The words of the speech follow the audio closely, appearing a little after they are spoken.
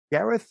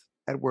Gareth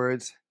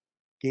Edwards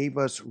gave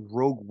us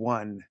Rogue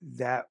One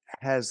that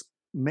has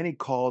many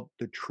called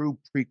the true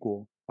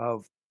prequel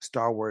of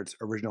Star Wars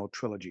original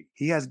trilogy.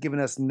 He has given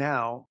us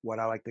now what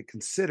I like to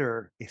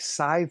consider a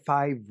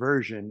sci-fi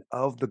version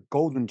of the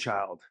Golden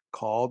Child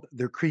called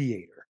The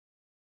Creator.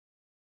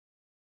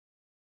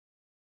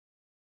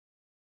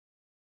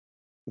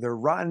 The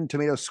Rotten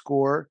Tomato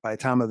score by the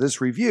time of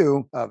this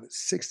review of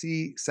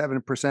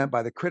 67%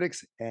 by the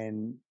critics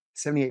and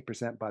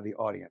 78% by the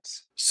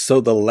audience. So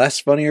the less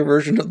funnier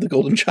version of the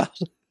Golden Child?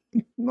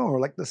 No,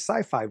 like the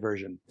sci-fi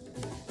version.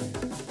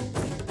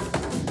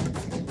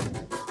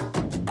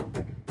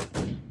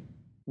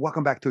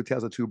 Welcome back to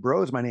Tales of Two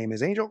Bros. My name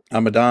is Angel,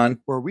 I'm Adon.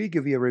 where we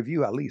give you a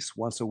review at least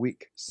once a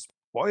week.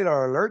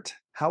 Spoiler alert.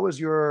 How was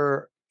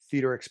your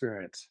theater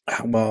experience?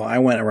 Well, I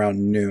went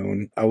around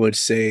noon. I would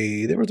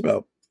say there was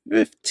about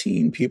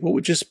 15 people,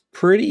 which is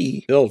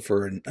pretty filled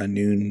for a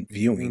noon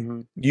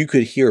viewing. You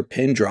could hear a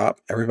pin drop.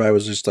 Everybody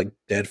was just like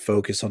dead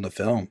focused on the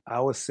film. I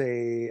would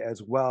say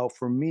as well,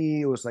 for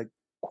me, it was like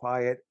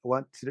quiet. I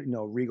went to,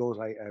 Regal's.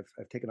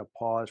 I've taken a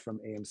pause from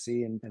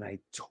AMC and I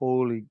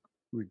totally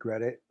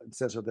regret it in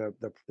sense of their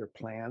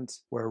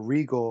plans, where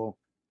Regal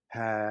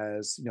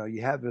has,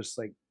 you have this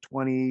like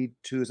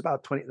 22, it's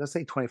about 20, let's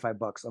say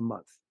 $25 a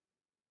month,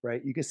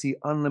 right? You can see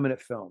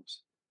unlimited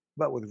films.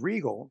 But with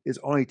Regal, it's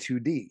only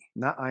 2D,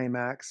 not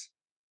IMAX,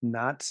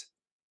 not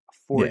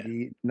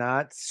 4D,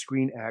 not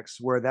Screen X,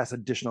 where that's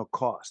additional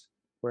cost.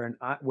 Where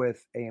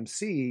with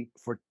AMC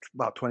for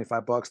about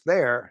 $25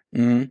 there,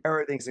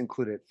 everything's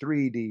included: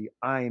 3D,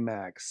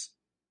 IMAX,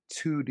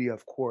 2D,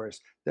 of course.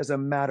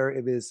 Doesn't matter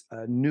if it's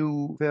a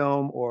new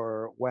film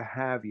or what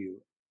have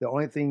you. The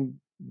only thing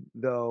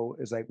though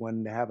is like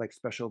when they have like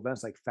special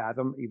events like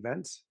Fathom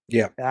events,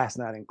 that's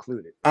not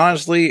included.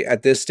 Honestly,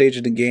 at this stage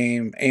of the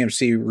game,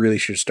 AMC really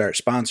should start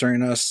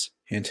sponsoring us.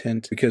 Hint,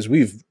 hint, because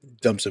we've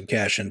dumped some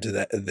cash into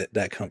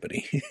that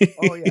company.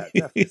 Oh yeah,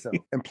 definitely so.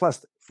 And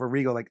plus, for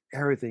Regal, like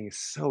everything is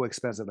so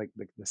expensive. Like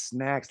the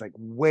snacks, like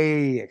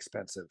way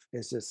expensive.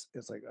 It's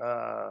like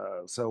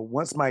So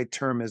once my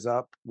term is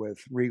up with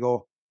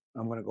Regal,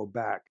 I'm gonna go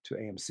back to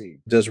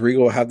AMC. Does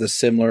Regal have the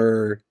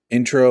similar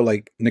intro,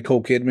 like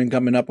Nicole Kidman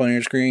coming up on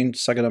your screen,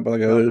 sucking up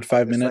like a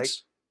 5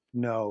 minutes?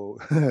 No,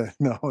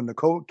 no.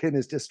 Nicole Kidman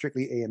is just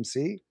strictly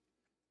AMC.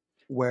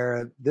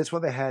 Where this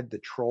one they had the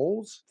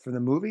Trolls from the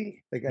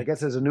movie. Like I guess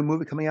there's a new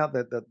movie coming out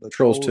that the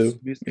Trolls 2.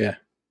 music. Yeah.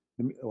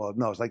 Well,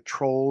 no, it's like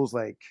Trolls,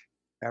 like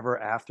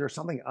Ever After,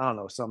 something. I don't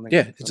know, something.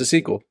 Yeah, it's a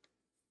sequel.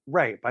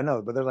 Right, I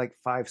know, but they're like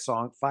 5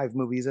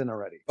 movies in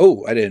already.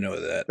 Oh, I didn't know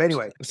that. But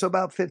anyway, so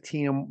about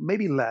 15,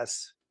 maybe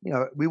less.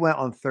 We went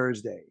on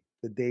Thursday,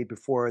 the day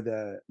before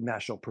the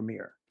national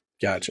premiere.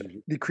 Gotcha.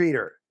 The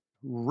Creator,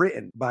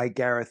 written by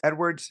Gareth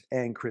Edwards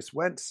and Chris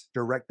Wentz,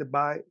 directed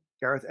by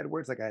Gareth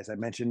Edwards. Like as I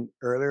mentioned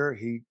earlier,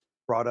 he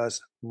brought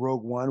us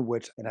Rogue One,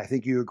 which, and I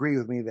think you agree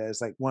with me, that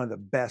is like one of the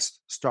best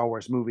Star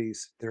Wars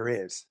movies there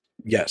is.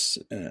 Yes,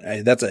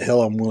 that's a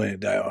hill I'm willing to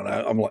die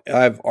on.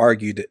 I've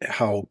argued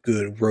how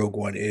good Rogue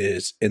One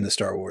is in the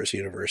Star Wars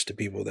universe to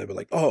people that were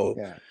like, "Oh,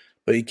 yeah,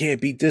 but he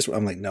can't beat this one."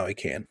 I'm like, "No, he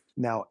can."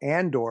 Now,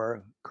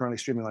 Andor, currently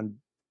streaming on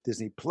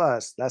Disney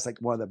Plus, that's like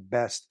one of the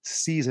best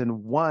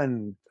season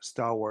 1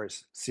 Star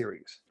Wars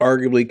series.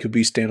 Arguably could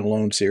be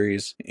standalone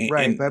series,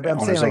 right? But I'm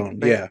saying,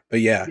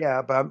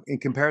 but in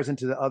comparison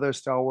to the other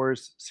Star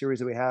Wars series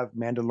that we have,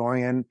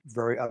 Mandalorian,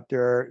 very up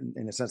there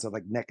in the sense of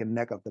like neck and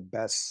neck of the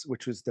best,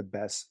 which was the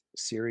best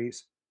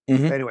series.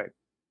 But anyway,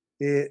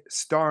 it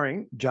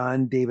starring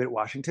John David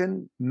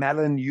Washington,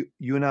 Madeline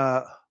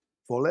Yuna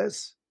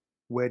Foles,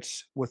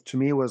 which to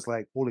me was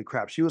like, holy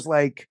crap. She was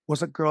like,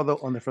 what's a girl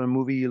from the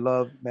movie you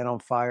love, Man on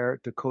Fire,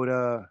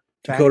 Dakota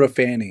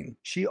Fanning.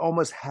 She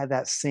almost had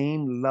that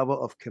same level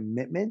of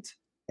commitment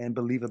and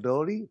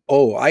believability.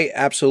 Oh, I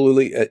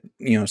absolutely,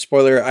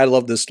 spoiler, I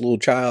love this little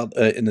child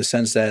in the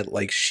sense that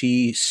like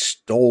she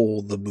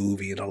stole the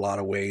movie in a lot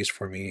of ways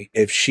for me.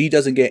 If she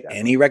doesn't get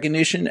any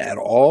recognition at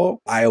all,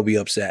 I'll be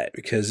upset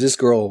because this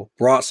girl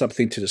brought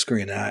something to the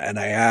screen and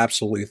I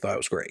absolutely thought it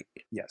was great.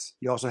 Yes.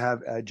 You also have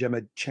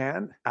Gemma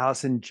Chan,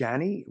 Allison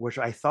Janney, which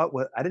I thought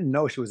I didn't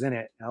know she was in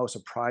it. I was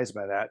surprised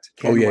by that.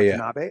 Ken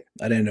Watanabe.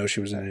 I didn't know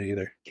she was in it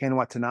either. Ken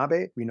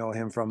Watanabe. We know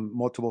him from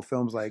multiple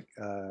films like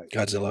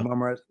Godzilla,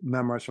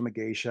 Memoirs from a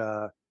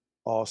Geisha,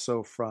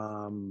 also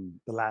from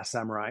The Last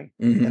Samurai.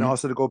 And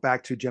also to go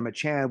back to Gemma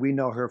Chan, we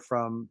know her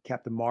from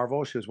Captain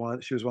Marvel. She was one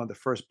of the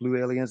first blue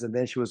aliens, and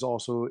then she was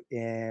also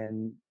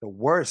in the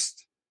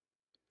worst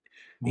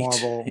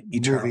Marvel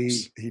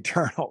movie,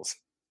 Eternals.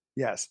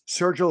 Yes.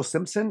 Sergio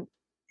Simpson,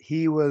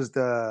 he was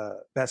the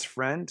best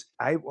friend.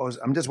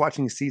 I'm just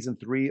watching season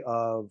 3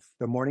 of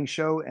The Morning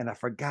Show, and I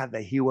forgot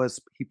that he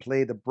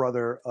played the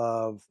brother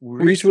of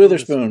Reese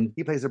Witherspoon.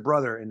 He plays a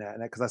brother in that,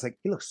 because I was like,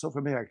 he looks so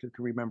familiar, I can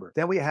remember.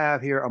 Then we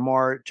have here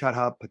Amar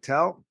Chadha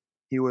Patel.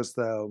 He was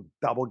the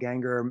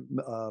doppelganger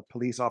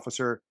police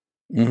officer.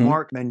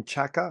 Mark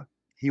Menchaca,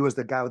 he was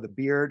the guy with the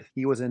beard.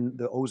 He was in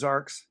the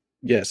Ozarks.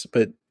 Yes,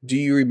 but do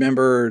you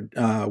remember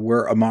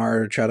where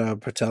Amar Chadha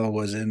Patel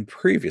was in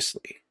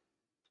previously?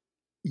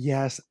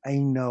 Yes, I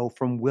know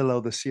from Willow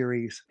the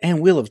series.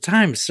 And Wheel of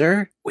Time,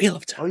 sir. Wheel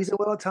of Oh, Time. he's in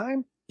Willow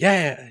Time?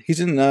 Yeah, he's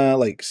in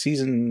like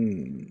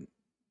season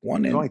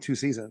one There's and only 2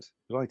 seasons.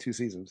 There's only 2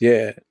 seasons.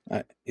 yeah.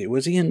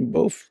 Was he in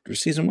both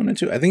season one and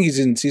two? I think he's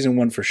in season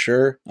one for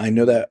sure. I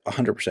know Mhm. that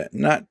 100%.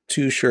 Not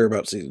too sure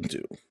about season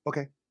two.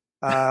 Okay.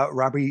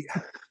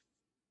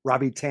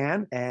 Robbie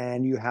Tan,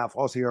 and you have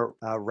also your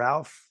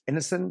Ralph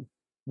Ineson.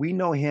 We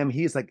know him.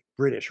 He's like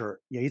British or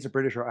yeah, he's a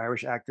British or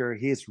Irish actor.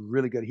 He's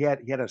really good. He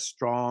had a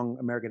strong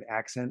American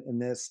accent in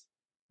this.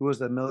 Who was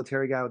the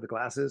military guy with the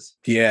glasses?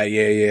 Yeah,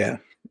 yeah, yeah.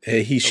 He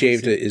So we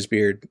shaved see his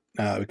beard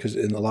because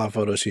in a lot of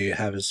photos he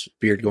have his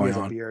beard he going has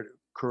a on. beard.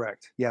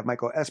 Correct. You have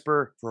Michael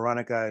Esper,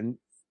 Veronica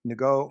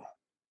Nago.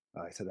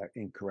 I said that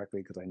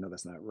incorrectly because I know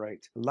that's not right.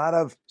 A lot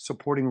of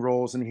supporting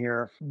roles in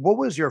here. What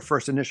was your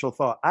first initial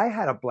thought? I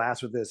had a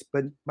blast with this,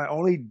 but my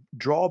only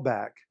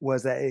drawback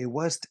was that it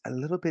was a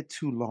little bit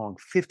too long,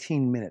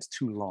 15 minutes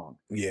too long.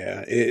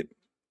 Yeah,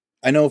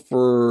 I know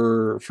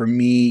for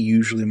me,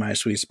 usually my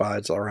sweet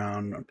spot's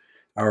around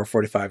hour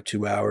 45,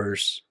 2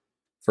 hours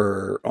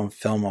for on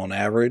film on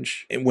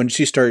average. And when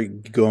she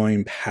started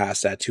going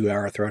past that 2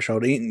 hour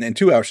threshold, and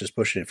 2 hours is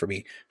pushing it for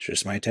me, it's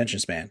just my attention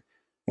span.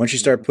 Once you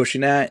start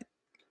pushing that,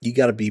 you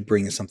got to be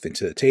bringing something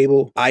to the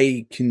table.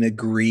 I can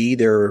agree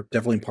there are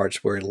definitely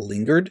parts where it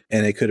lingered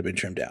and it could have been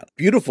trimmed down.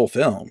 Beautiful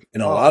film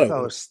in a lot I of thought it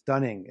ways. was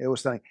stunning. It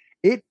was stunning.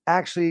 It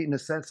actually, in the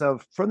sense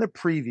of from the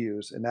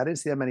previews, and I didn't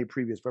see that many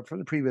previews, but from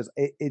the previews,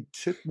 it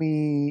took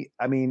me.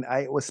 I mean,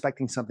 I was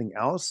expecting something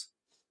else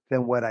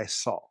than what I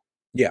saw.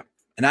 Yeah.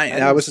 And I I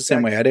didn't was the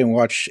same way. expect I didn't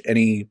watch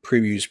any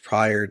previews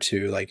prior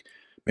to like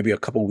maybe a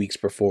couple weeks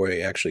before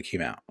it actually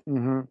came out.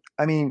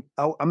 I mean,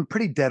 I'm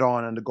pretty dead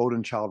on the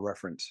Golden Child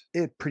reference.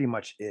 It pretty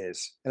much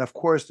is, and of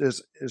course,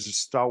 there's a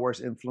Star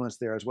Wars influence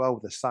there as well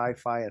with the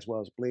sci-fi as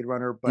well as Blade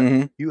Runner. But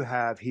Mm-hmm. you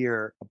have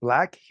here a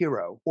black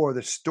hero, or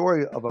the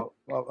story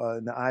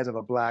in the eyes of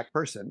a black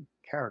person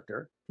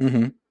character.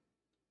 Mm-hmm.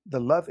 The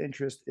love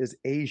interest is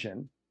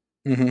Asian,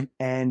 Mm-hmm.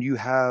 and you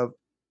have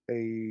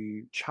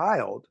a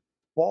child,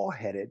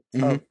 ball-headed,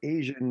 Mm-hmm. of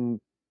Asian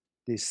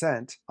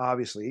descent,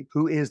 obviously,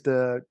 who is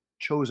the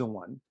chosen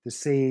one to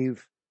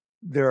save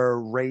their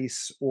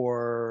race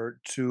or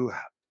to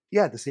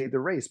save the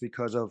race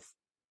because of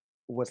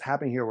what's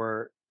happening here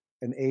where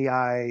an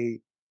AI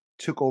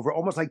took over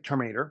almost like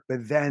Terminator,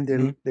 but then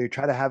Mm-hmm. they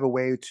try to have a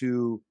way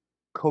to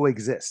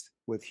coexist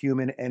with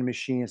human and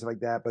machine and stuff like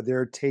that. But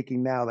they're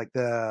taking now like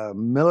the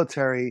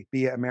military,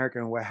 be it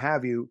American or what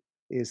have you,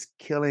 is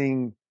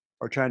killing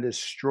or trying to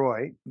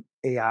destroy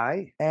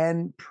AI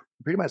and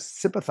pretty much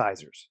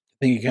sympathizers.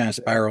 I think you kind of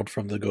spiraled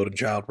from the Golden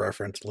Child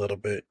reference a little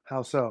bit.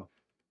 How so?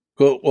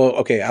 Well,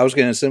 okay. I was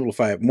going to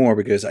simplify it more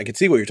because I could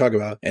see what you're talking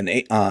about. An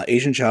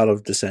Asian child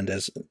of descent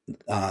as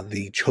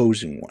the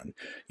chosen one.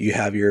 You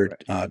have your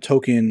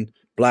token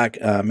black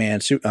man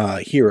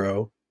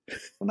hero.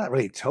 Well, not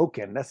really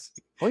token.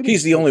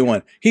 He's the only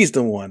one. He's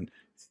the one.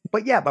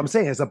 But yeah, but I'm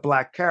saying it's a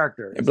black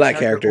character. A black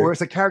character. Or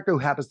it's a character who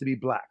happens to be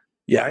black.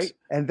 Yes. Right?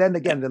 And then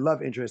again, the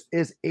love interest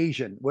is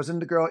Asian. Wasn't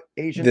the girl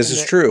Asian? This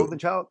is true. Golden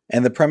Child?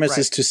 And the premise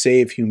is to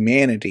save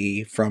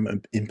humanity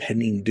from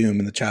impending doom,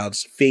 and the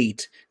child's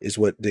fate is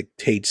what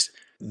dictates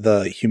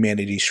the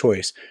humanity's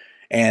choice.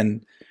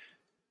 And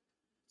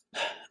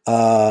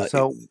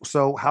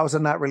so how is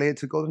it not related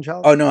to Golden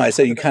Child? Oh no, I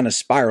said you kind of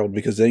spiraled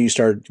because then you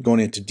started going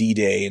into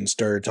D-Day and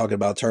started talking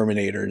about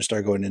Terminator and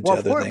started going into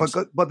other things.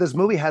 But this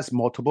movie has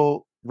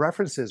multiple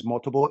references,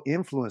 multiple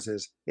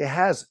influences. It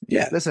has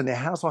listen,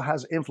 it also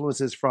has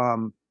influences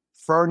from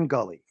Fern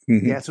Gully,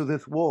 Dances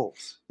with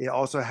Wolves. It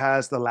also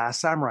has The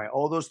Last Samurai.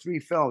 All those 3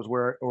 films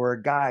where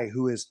a guy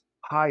who is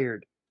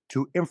hired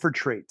to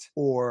infiltrate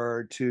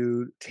or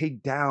to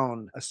take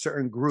down a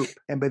certain group,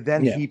 but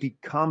then he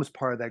becomes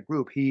part of that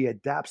group. He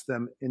adapts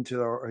them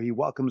into, or he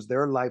welcomes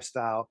their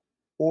lifestyle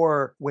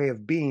or way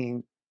of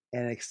being,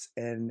 and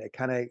it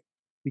kind of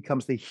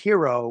becomes the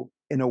hero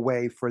in a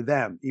way for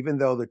them, even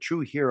though the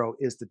true hero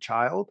is the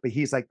child, but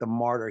he's like the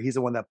martyr. He's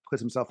the one that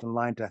puts himself in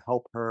line to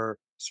help her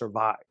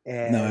survive.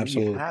 And no,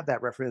 absolutely. You have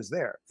that reference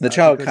there. The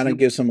child kind of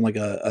gives him like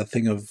a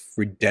thing of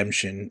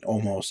redemption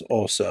almost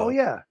also. Oh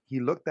yeah.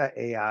 He looked at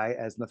AI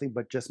as nothing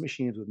but just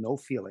machines with no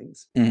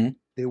feelings.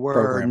 They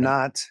were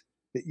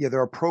they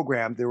were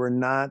programmed. They were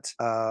not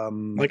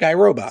like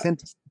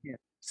iRobot.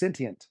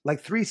 Sentient,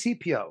 like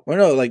 3CPO. Well,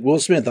 no, like Will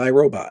Smith,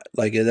 iRobot.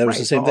 Like that was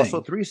the same thing.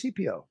 Also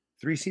 3CPO.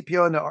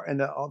 3CPO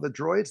and all the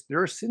droids,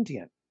 they're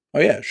sentient. Oh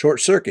yeah,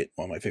 Short Circuit,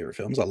 one of my favorite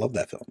films. I love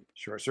that film.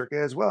 Short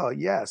Circuit as well,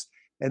 yes.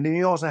 And then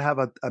you also have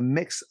a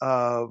mix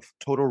of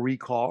Total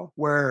Recall,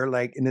 where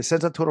like in the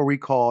sense of Total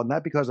Recall,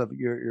 not because of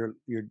you're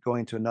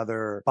going to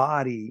another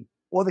body.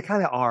 Well, they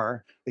kind of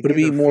are. Would it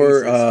be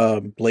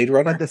more Blade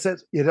Runner? But the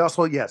sense, it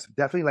also, yes,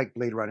 definitely like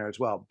Blade Runner as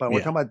well. But we're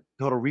talking about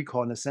Total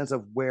Recall in the sense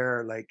of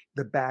where like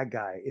the bad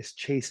guy is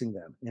chasing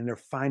them and they're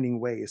finding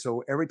ways.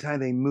 So every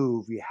time they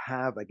move, you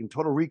have like in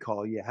Total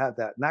Recall, you have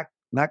that not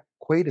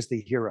Quaid is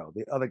the hero,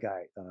 the other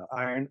guy,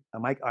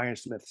 Mike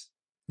Ironsmith's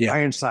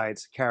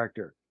Ironside's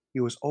character. He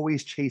was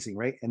always chasing,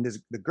 right? And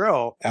the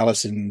girl,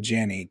 Allison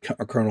Janney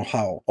or Colonel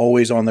Howell,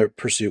 always on their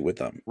pursuit with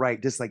them.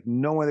 right, just like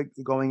knowing where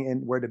they're going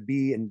and where to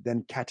be, and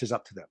then catches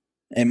up to them.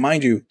 And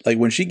mind you, like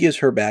when she gives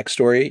her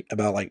backstory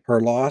about like her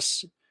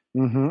loss,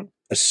 Mm-hmm.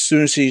 as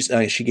soon as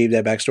she gave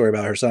that backstory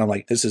about her son, I'm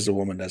like, this is a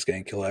woman that's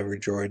going to kill every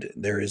droid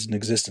there is in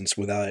existence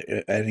without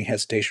any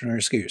hesitation or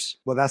excuse.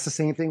 Well, that's the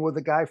same thing with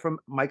the guy from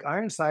Mike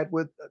Ironside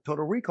with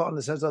Total Recall in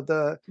the sense of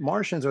the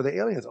Martians or the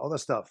aliens, all that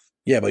stuff.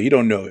 Yeah, but you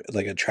don't know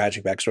like a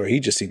tragic backstory. He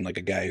just seemed like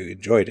a guy who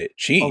enjoyed it.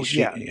 She was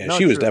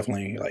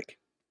definitely like.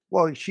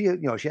 Well, she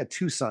had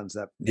 2 sons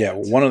that. Yeah,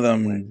 one of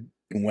them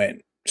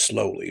went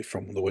slowly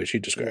from the way she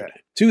described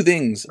it. 2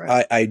 things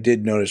I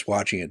did notice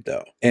watching it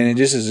though, and it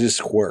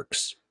just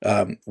quirks.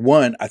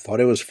 One, I thought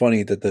it was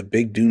funny that the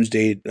big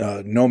Doomsday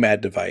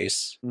Nomad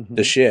device,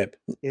 the ship,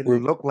 it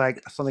looked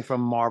like something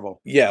from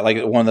Marvel. Yeah,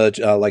 like one of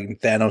the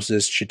like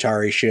Thanos'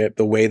 Chitauri ship.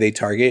 The way they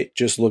target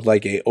just looked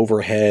like a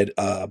overhead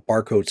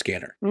barcode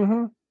scanner.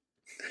 Mm-hmm.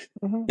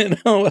 You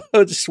know, I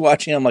was just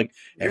watching. I'm like,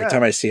 every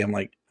time I see, I'm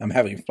like, I'm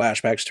having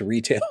flashbacks to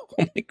retail.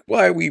 I'm like,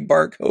 why are we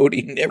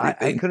barcoding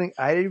everything?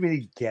 I didn't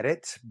really get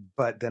it,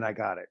 but then I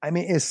got it. I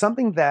mean, it's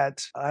something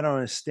that I don't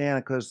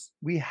understand because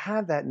we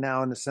have that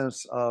now in the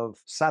sense of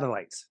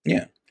satellites.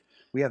 Yeah,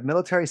 we have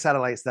military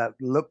satellites that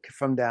look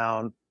from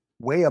down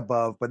way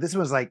above, but this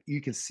was like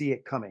you can see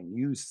it coming.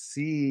 You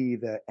see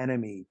the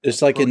enemy.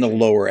 It's like in the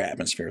lower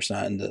atmosphere. It's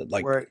not in the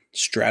like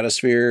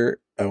stratosphere.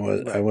 I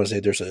want to say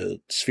there's a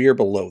sphere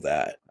below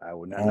that. I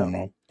would not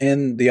know.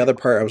 And the other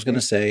part I was going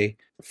to say,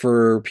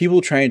 for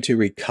people trying to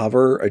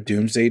recover a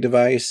Doomsday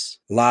device,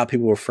 a lot of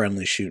people were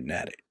friendly shooting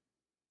at it.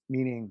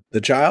 Meaning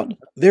the child?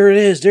 There it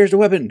is. There's the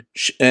weapon.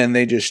 And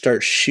they just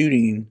start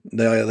shooting.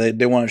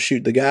 They want to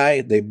shoot the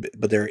guy,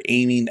 but they're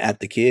aiming at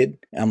the kid.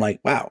 And I'm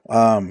like, wow.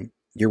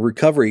 Your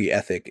recovery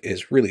ethic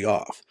is really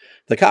off.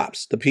 The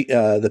cops, the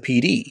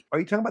PD. Are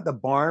you talking about the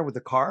barn with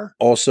the car?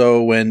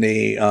 Also, when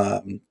they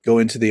go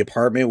into the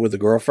apartment with the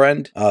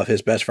girlfriend of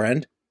his best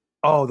friend.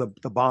 Oh,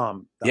 the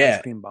bomb. The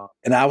ice cream bomb.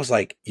 And I was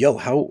like, yo,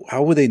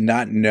 how would they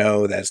not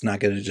know that's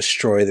not going to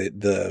destroy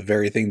the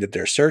very thing that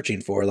they're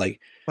searching for? Like,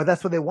 but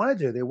that's what they want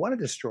to do. They want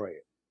to destroy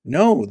it.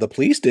 No, the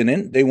police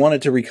didn't. They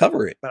wanted to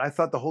recover it. But I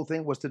thought the whole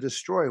thing was to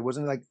destroy. It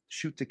wasn't like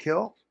shoot to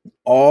kill.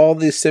 All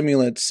the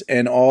simulants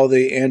and all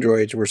the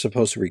androids were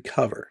supposed to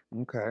recover.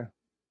 Okay.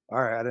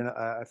 All right.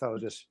 I thought it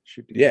was just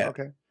shoot to kill. Yeah.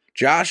 Okay.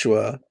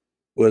 Joshua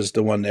was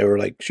the one they were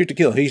like, shoot to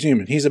kill. He's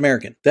human. He's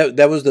American.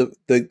 That was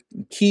the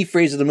key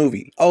phrase of the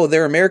movie. Oh,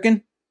 they're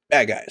American?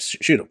 Bad guys.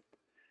 Shoot them.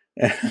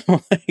 And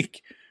I'm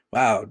like,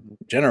 wow,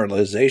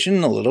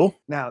 generalization a little.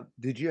 Now,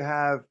 did you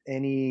have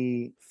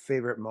any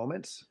favorite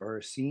moments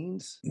or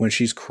scenes? When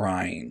she's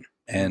crying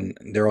and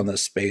they're on the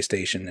space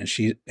station and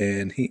she's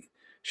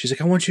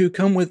like, I want you to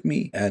come with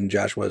me. And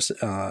Josh was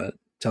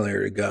telling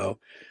her to go.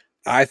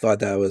 I thought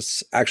that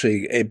was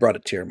actually, it brought a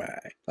tear in my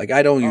eye. Like,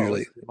 I don't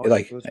usually,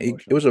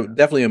 it was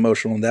definitely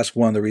emotional. And that's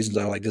one of the reasons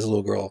I like this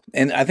little girl.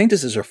 And I think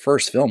this is her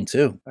first film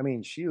too. I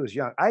mean, she was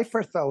young. I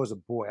first thought it was a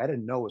boy. I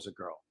didn't know it was a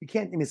girl. You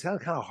can't, I mean, it's kind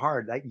of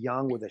hard, that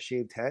young with a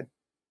shaved head.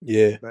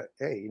 Yeah. But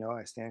hey,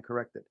 I stand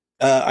corrected.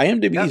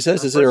 IMDb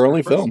says this is her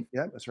only film.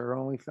 Yeah, it's her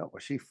only film. Well,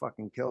 she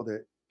fucking killed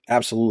it.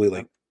 Absolutely.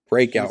 Like,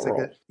 breakout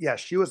role.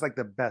 She was like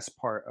the best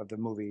part of the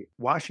movie.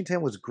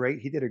 Washington was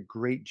great. He did a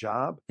great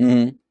job.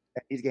 Mm-hmm.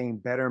 He's getting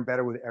better and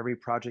better with every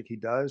project he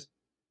does.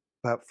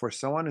 But for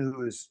someone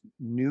who is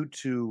new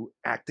to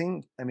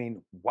acting, I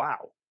mean,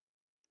 wow.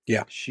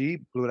 Yeah.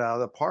 She blew it out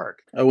of the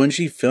park. When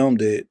she filmed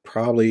it,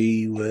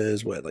 probably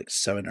was like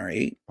 7 or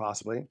 8?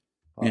 Possibly.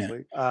 Yeah.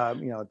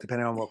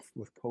 Depending on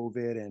with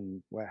COVID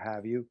and what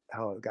have you,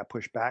 how it got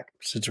pushed back.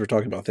 Since we're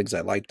talking about things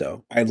I like,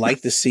 though, I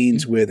like the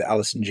scenes with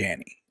Allison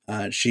Janney.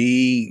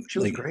 She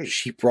was great.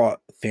 She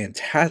brought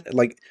fantastic,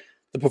 like,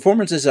 the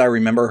performances I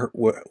remember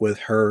with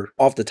her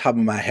off the top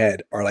of my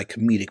head are like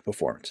comedic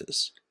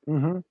performances.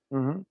 Mm-hmm.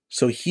 Mm-hmm.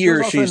 So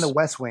here she's in the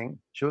West Wing.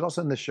 She was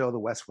also in the show The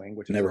West Wing,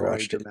 which is never very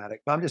watched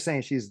dramatic. But I'm just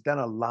saying she's done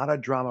a lot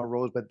of drama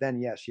roles. But then,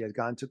 yes, she has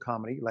gone to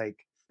comedy. Like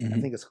I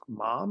think it's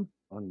Mom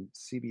on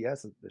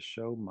CBS, the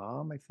show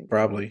Mom. I think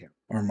probably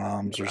or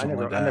Moms or something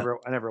like that.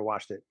 I never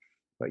watched it.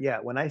 But yeah,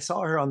 when I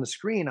saw her on the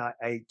screen,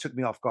 I took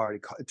me off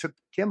guard. It took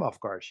Kim off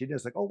guard. She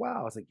just like, oh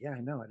wow. I was like, yeah, I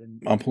know. I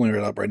didn't. I'm pulling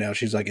her up right now.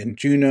 She's like in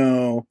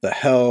Juno, The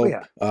Help.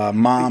 Oh, yeah.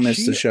 Mom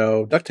is the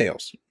show.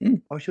 DuckTales.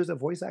 Oh, she was a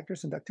voice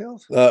actress in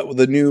DuckTales?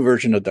 The new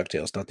version of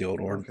DuckTales, not the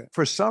old one. Okay.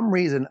 For some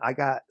reason, I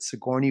got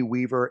Sigourney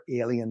Weaver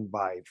alien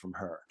vibe from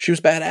her. She was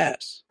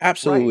badass.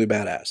 Absolutely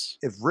badass.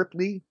 If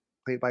Ripley,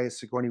 played by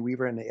Sigourney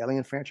Weaver in the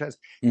Alien franchise,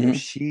 if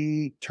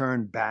she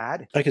turned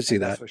bad, I could see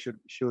that. So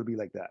she would be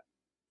like that.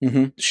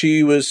 Mm-hmm.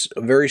 She was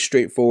very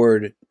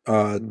straightforward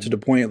to the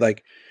point,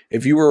 like,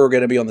 if you were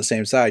going to be on the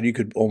same side, you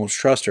could almost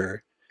trust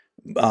her.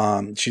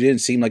 She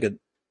didn't seem like a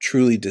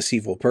truly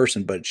deceitful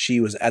person, but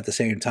she was at the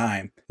same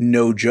time,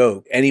 no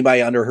joke.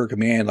 Anybody under her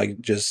command, like,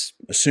 just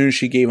as soon as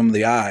she gave them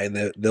the eye,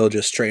 they'll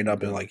just straighten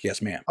up and like,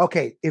 yes, ma'am.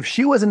 Okay, if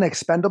she was in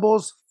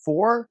Expendables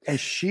 4 and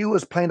she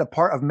was playing the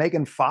part of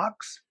Megan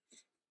Fox,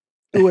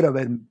 it would have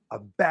been a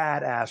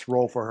badass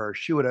role for her.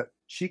 She would have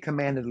she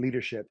commanded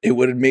leadership. It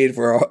would have made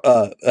for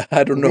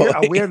I don't know,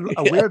 A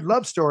weird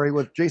love story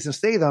with Jason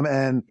Statham,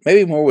 and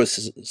maybe more with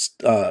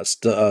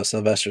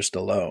Sylvester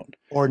Stallone.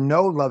 or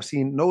no love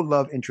scene, no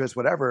love interest,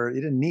 whatever.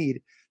 You didn't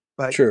need,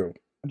 but True.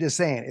 I'm just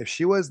saying, if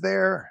she was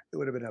there, it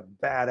would have been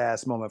a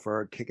badass moment for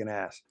her kicking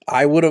ass.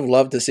 I would have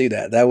loved to see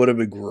that. That would have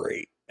been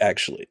great,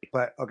 actually.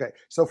 But okay,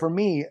 so for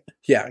me,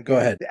 Yeah, again, go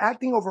ahead. the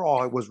acting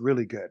overall was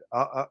really good.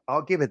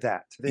 I'll give it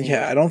that.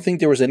 Yeah, I don't think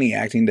there was any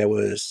acting that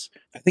was.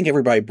 I think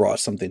everybody brought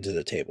something to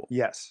the table.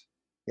 Yes,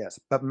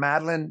 but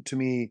Madeline to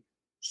me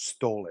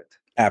stole it.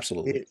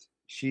 Absolutely.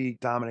 She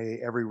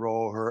dominated every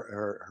role.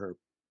 Her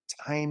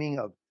timing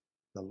of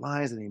the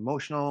lines and the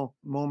emotional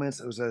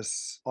moments, it was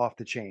just off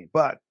the chain.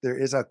 But there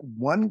is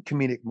one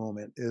comedic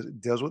moment.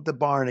 It deals with the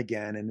barn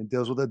again, and it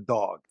deals with a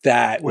dog.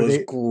 That was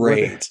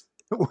great.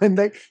 When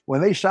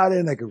they shot it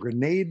in like a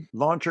grenade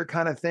launcher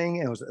kind of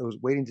thing, and it was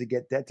waiting to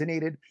get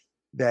detonated,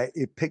 that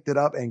it picked it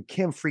up, and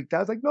Kim freaked out.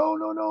 I was like,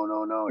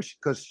 no,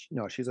 because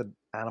she's an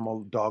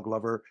animal dog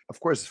lover. Of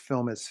course, this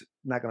film is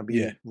not going to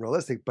be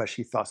realistic, but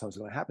she thought something was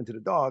going to happen to the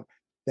dog.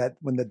 That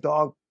when the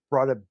dog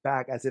brought it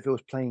back as if it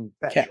was playing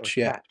catch.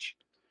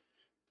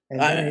 And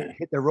then it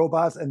hit the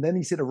robots, and then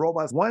you see the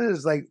robots. One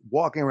is like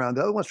walking around,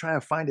 the other one's trying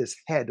to find his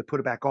head to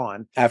put it back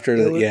on. After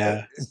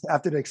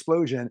the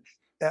explosion,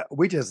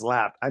 we just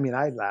laughed. I mean,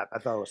 I laughed. I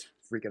thought it was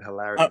freaking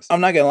hilarious.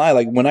 I'm not gonna lie.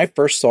 Like when I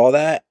first saw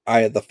that,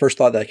 the first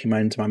thought that came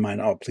into my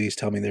mind, oh, please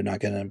tell me they're not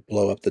gonna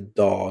blow up the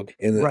dog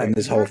in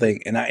this whole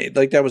thing. And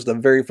that was the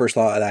very first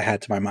thought that I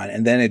had to my mind.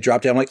 And then it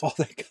dropped down. I'm like, oh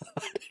thank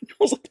God! I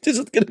was like, this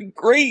is gonna be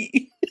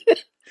great.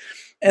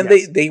 And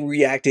they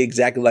reacted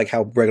exactly like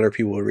how regular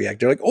people would react.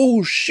 They're like,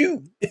 oh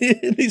shoot!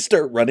 They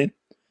start running.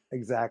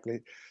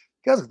 Exactly,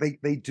 because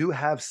they do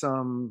have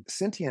some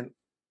sentient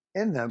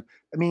in them.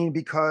 I mean,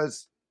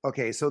 because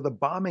okay, so the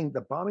bombing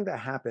that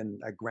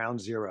happened at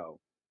Ground Zero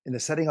in the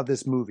setting of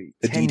this movie,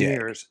 the 10 D-Day.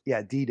 years,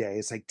 D-Day.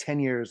 It's like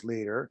 10 years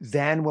later.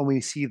 Then when we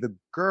see the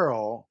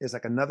girl, is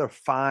like another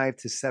 5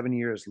 to 7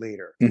 years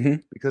later. Mm-hmm.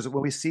 Because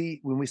when we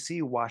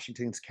see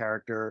Washington's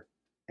character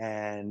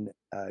and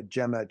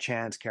Gemma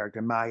Chan's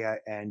character, Maya,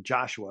 and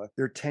Joshua,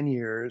 they're 10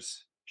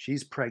 years.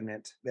 She's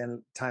pregnant.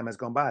 Then time has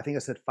gone by. I think I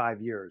said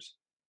 5 years.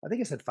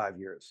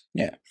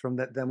 Yeah. From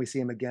that, then we see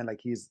him again, like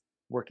he's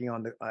working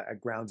on at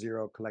Ground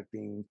Zero,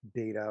 collecting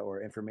data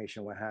or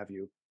information, what have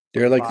you.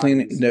 They're like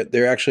cleaning.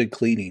 They're actually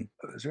cleaning.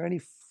 Is there any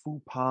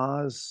faux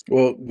pas?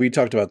 Well, we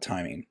talked about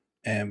timing.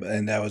 And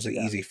that was an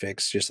easy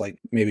fix. Just like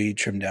maybe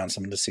trim down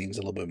some of the scenes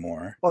a little bit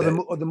more. Oh,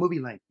 the movie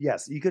length.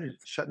 Yes, you could have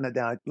shutting that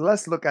down.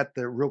 Let's look at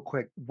real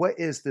quick. What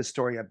is this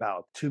story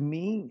about? To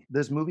me,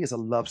 this movie is a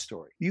love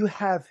story. You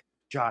have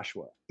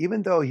Joshua,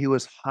 even though he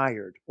was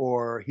hired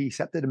or he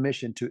accepted a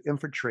mission to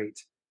infiltrate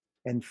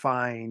and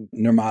find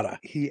Nirmata.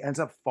 He ends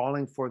up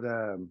falling for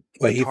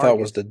what he thought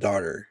was the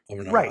daughter of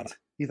Nirmata. Right.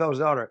 He thought it was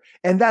the daughter.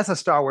 And that's a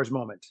Star Wars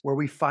moment where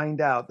we find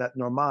out that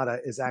Nirmata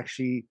is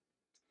actually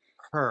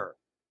her.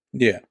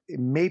 Yeah. It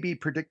may be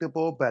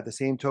predictable, but at the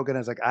same token, I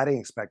was like, I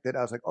didn't expect it.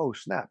 I was like, oh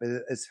snap,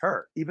 it's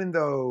her. Even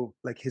though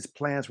like his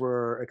plans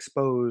were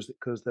exposed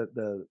because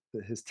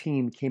his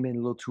team came in a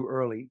little too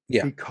early.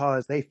 Yeah.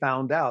 Because they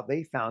found out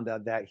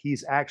that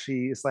he's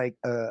actually, it's like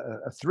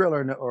a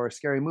thriller or a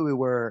scary movie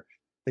where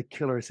the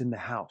killer is in the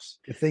house.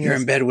 The thing You're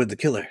in bed with the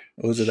killer.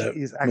 What was it? That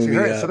he's actually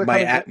movie? So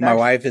my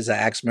wife is an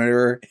axe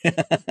murderer.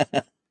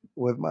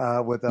 with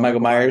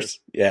Michael Myers.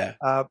 Yeah.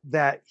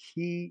 That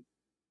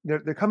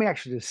they're coming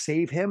actually to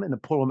save him and to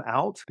pull him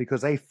out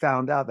because they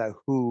found out that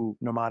who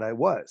Nirmata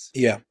was.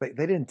 Yeah. But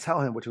they didn't tell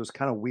him, which was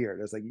kind of weird.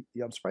 I was like,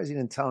 I'm surprised you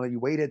didn't tell him. You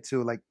waited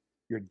to like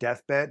your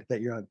deathbed that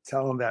you're going to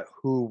tell him that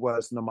who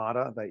was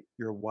Nirmata, that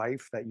your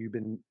wife that you've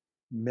been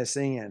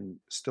missing and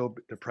still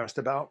depressed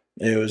about.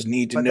 It was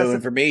need to know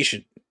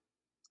information.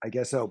 I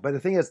guess so. But the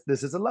thing is,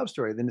 this is a love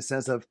story in the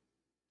sense of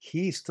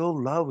he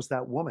still loves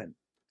that woman.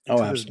 Oh,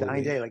 to absolutely. This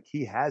dying day, like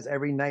he has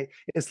every night.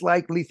 It's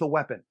like Lethal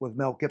Weapon with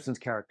Mel Gibson's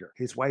character.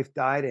 His wife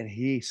died, and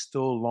he's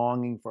still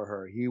longing for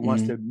her. He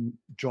wants to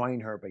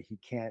join her, but he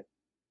can't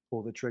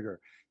pull the trigger.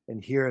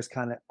 And here is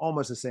kind of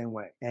almost the same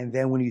way. And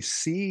then when you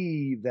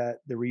see that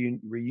the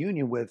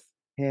reunion with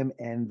him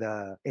and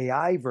the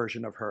AI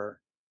version of her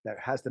that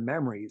has the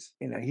memories,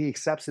 he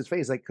accepts his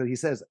face, like because he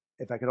says,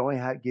 "If I could only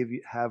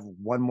have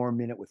one more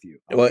minute with you,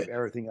 I'll give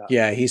everything up."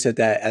 Yeah, he said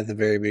that at the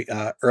very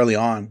early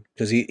on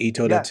because he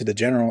told that to the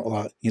general a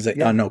lot. He's like,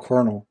 "Oh no,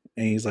 Colonel,"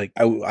 and he's like,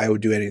 "I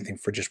would do anything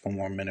for just one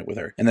more minute with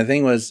her." And the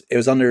thing was, it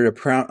was under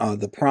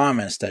the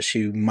promise that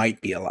she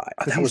might be alive.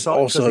 That was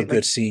also a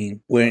good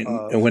scene when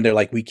they're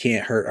like, "We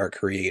can't hurt our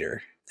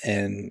creator,"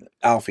 and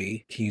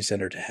Alfie, can you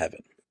send her to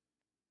heaven?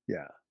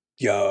 Yeah.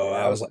 Yo,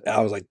 I was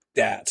like,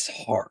 that's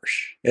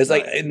harsh. It's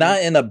like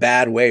not in a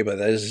bad way, but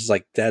it's just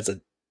like that's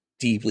a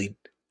deeply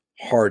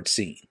hard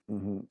scene.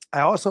 Mm-hmm. I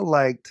also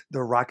liked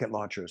the rocket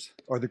launchers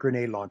or the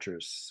grenade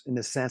launchers in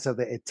the sense of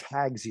that it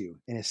tags you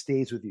and it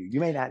stays with you. You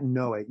may not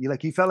know it. You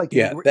felt like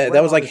that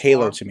was like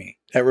Halo to me.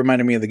 That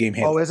reminded me of the game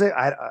Halo. Oh, is it?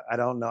 I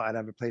don't know. I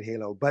never played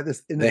Halo, but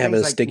they have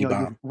a sticky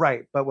bomb,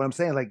 right? But what I'm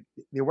saying, like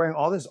they're wearing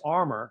all this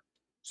armor,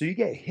 so you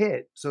get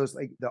hit. So it's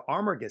like the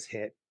armor gets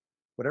hit.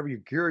 whatever your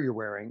gear you're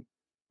wearing,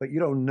 but you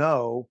don't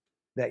know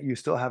that you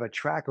still have a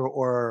tracker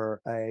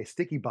or a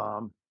sticky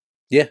bomb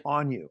Yeah.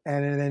 on you.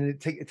 And then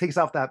it takes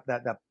off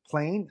that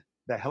plane,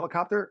 that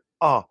helicopter.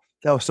 Oh,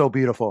 that was so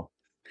beautiful.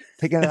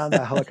 Taking it on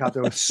that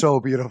helicopter was so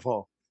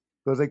beautiful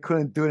because they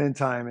couldn't do it in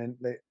time, and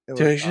it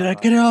was. Should I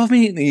get it off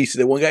me? And he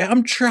said, "The one guy,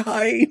 I'm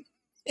trying."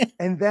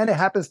 And then it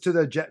happens to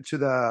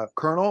the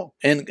colonel.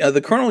 And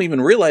the colonel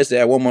even realized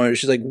that at one moment.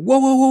 She's like, "Whoa,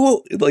 whoa, whoa,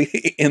 whoa!"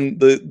 Like, and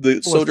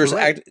the soldiers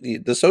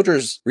the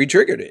soldiers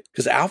re-triggered it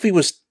because Alfie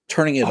was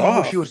turning it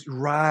off. She was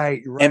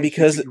right, and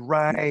because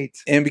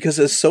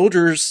the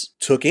soldiers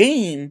took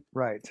aim,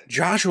 right,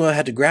 Joshua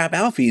had to grab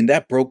Alfie, and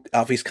that broke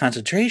Alfie's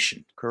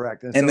concentration.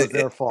 Correct, and so it was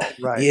their fault,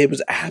 right? Yeah, it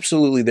was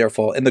absolutely their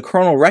fault, and the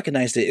colonel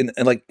recognized it,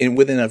 and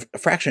within a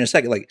fraction of a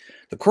second, like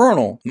the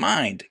colonel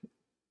mind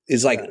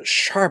is like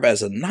sharp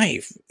as a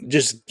knife,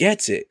 just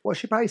gets it. Well,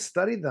 she probably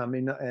studied them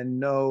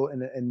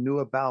and knew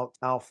about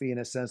Alfie in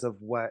a sense of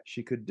what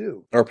she could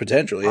do, or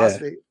potentially,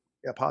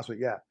 possibly,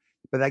 yeah.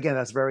 But again,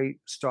 that's very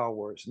Star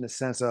Wars in the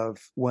sense of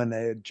when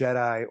a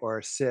Jedi or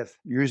a Sith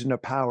using their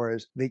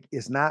powers,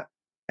 it's not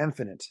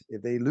infinite.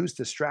 If they lose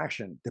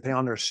distraction, depending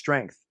on their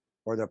strength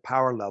or their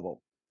power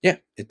level, yeah,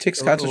 it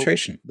takes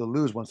concentration. They'll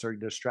lose once they're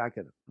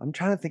distracted. I'm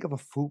trying to think of a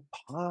faux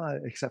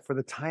pas, except for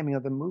the timing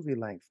of the movie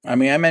length. I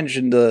mean, I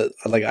mentioned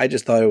I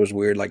just thought it was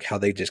weird, like how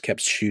they just kept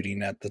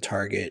shooting at the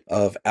target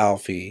of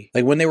Alfie.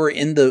 Like when they were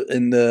in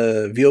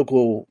the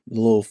vehicle,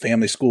 the little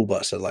family school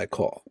bus, as I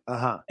call,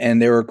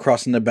 and they were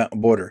crossing the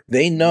border.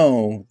 They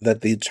know that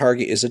the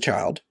target is a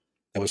child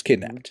that was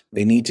kidnapped. Mm-hmm.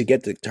 They need to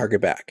get the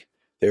target back.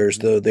 There's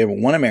they were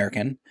one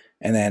American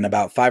and then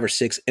about 5 or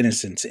 6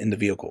 innocents in the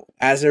vehicle.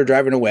 As they're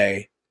driving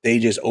away, they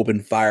just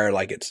open fire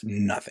like it's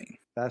nothing.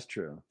 That's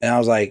true. And I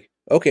was like,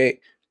 okay,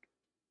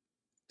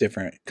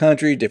 different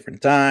country,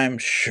 different time.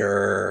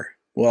 Sure,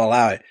 we'll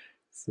allow it.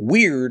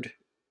 Weird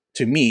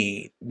to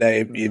me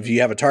that if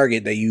you have a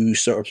target that you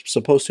are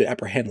supposed to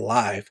apprehend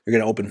live, you're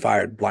going to open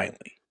fire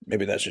blindly.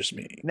 Maybe that's just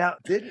me. Now,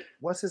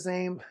 what's his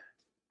name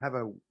have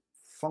a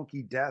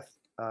funky death?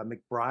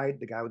 McBride,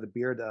 the guy with the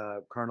beard,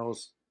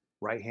 Colonel's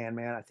right-hand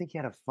man. I think he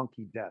had a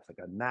funky death,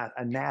 like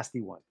a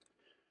nasty one.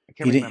 I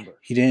can't remember.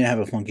 He didn't have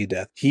a funky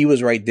death. He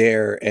was right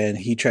there, and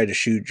he tried to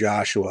shoot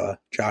Joshua.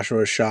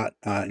 Joshua shot.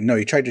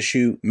 He tried to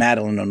shoot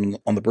Madeline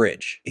on the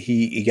bridge.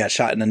 He got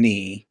shot in the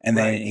knee, and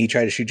then he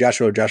tried to shoot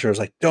Joshua. Joshua was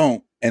like,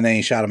 "Don't!" And then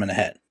he shot him in the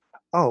head.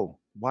 Oh,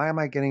 why am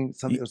I getting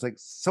something? It was like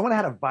someone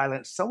had a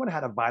violent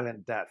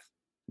death.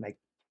 Like,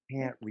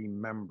 can't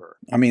remember.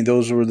 I mean,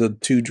 those were the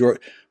 2 droids.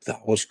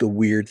 That was the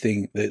weird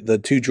thing. The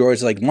 2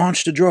 droids like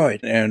launched a droid,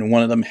 and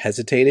one of them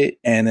hesitated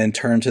and then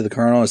turned to the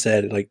colonel and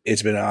said, like,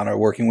 "It's been an honor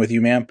working with you,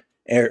 ma'am,"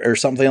 or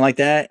something like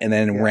that, and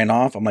then ran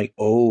off. I'm like,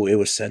 oh, it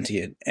was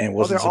sentient and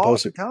wasn't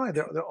supposed to.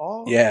 They're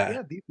all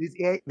these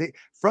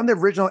from the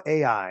original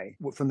AI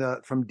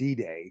from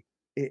D-Day.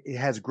 It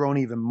has grown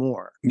even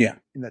more. Yeah,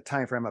 in the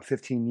time frame of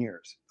 15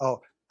 years.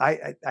 Oh.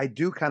 I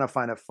do kind of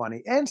find it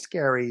funny and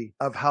scary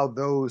of how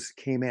those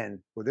came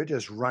in where they're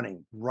just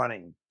running,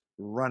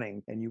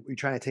 and you're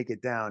trying to take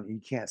it down. And you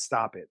can't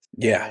stop it.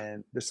 Yeah.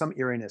 And there's some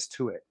eeriness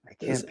to it. I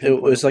can't.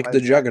 It was like the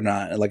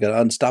Juggernaut, like an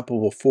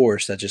unstoppable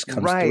force that just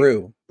comes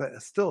through.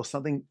 But still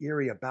something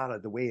eerie about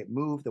it. The way it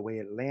moved, the way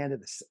it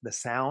landed, the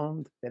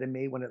sound that it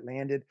made when it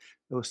landed.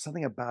 There was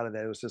something about it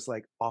that was just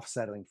like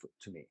offsetting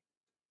to me.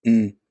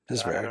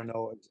 That's right. I don't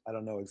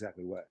know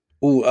exactly what.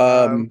 Ooh,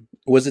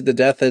 was it the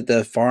death at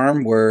the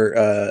farm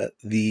where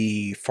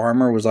the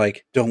farmer was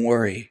like, "Don't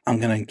worry, I'm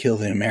gonna kill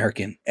the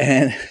American,"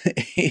 and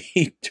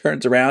he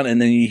turns around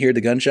and then you hear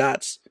the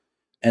gunshots,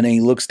 and then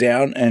he looks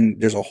down and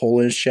there's a hole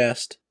in his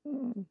chest.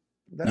 No,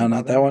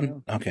 not that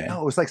one. Okay.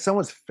 No, it was like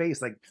someone's face,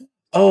 like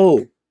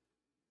Amar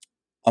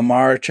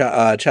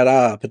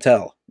Chadha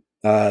Patel,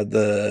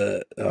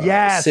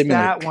 yes,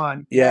 that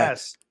one, yeah.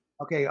 Yes.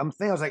 Okay, I'm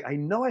thinking. I was like, I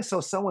know I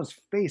saw someone's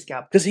face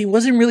got because he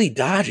wasn't really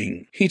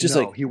dodging. He just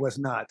he was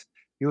not.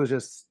 He was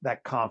just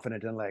that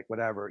confident and like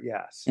whatever.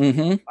 Yes.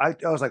 Mm-hmm. I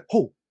was like,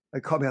 oh,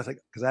 it caught me. I was like,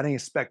 because I didn't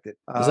expect it.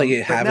 It was like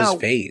it had his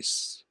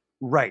face.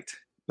 Right.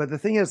 But the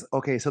thing is,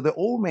 okay, so the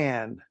old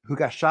man who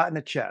got shot in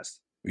the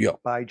chest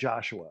by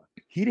Joshua,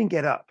 he didn't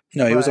get up.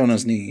 No, he was on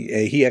his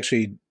knee. He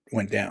actually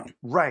went down.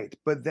 Right.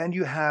 But then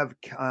you have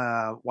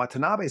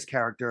Watanabe's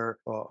character,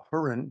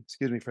 Hurin,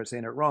 excuse me for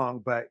saying it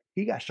wrong, but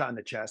he got shot in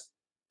the chest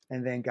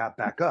and then got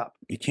back up.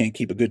 You can't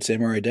keep a good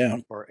samurai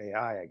down. Or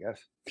AI, I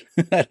guess.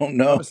 I don't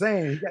know. I'm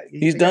saying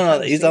he's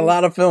done a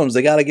lot of films.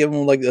 They got to give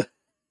him like the.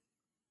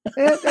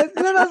 It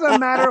doesn't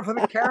matter for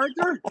the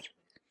character.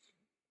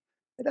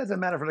 It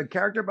doesn't matter for the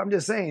character, but I'm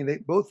just saying they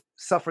both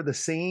suffered the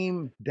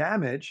same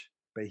damage,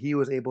 but he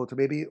was able to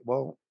maybe I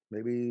don't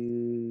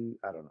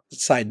know.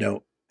 Side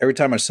note. Every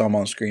time I saw him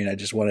on screen, I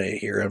just wanted to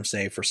hear him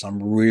say, for some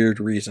weird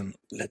reason,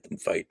 "Let them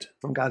fight."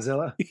 From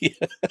Godzilla?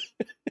 Yeah.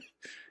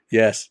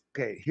 Yes.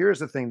 Okay, here's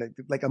the thing. That,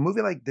 like a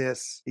movie like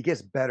this, it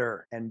gets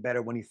better and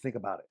better when you think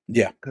about it.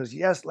 Yeah. Because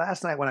yes,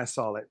 last night when I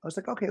saw it, I was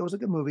like, okay, it was a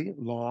good movie.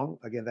 Long.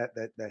 Again, that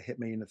hit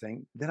me in the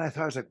thing. Then I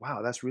thought, I was like,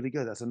 wow, that's really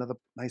good. That's another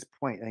nice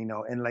point. And,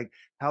 and like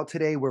how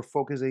today we're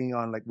focusing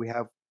on, like we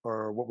have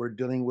or what we're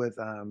dealing with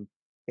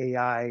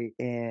AI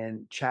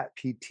and Chat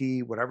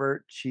PT,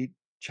 whatever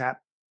Chat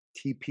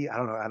TP.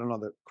 I don't know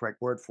the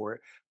correct word for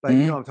it, but you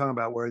know Mhm. what I'm talking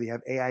about, where you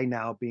have AI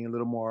now being a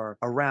little more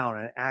around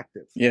and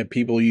active. Yeah,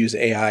 people use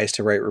AIs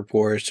to write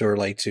reports or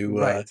like to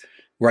Right,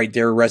 write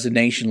their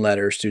resignation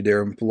letters to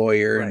their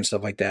employer and right,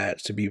 stuff like that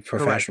to be correct,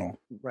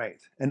 professional. right,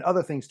 and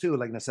other things too,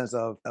 like in the sense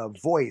of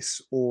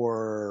voice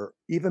or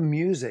even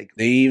music.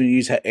 They even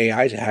use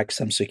AI to hack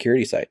some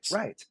security sites.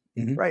 Right.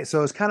 Hmm. Right.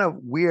 So it's kind of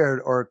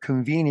weird or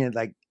convenient,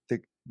 like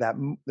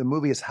the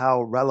movie is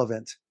how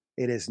relevant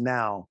it is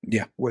now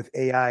Yeah, with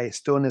AI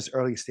still in its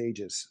early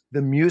stages.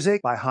 The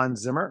music by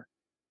Hans Zimmer,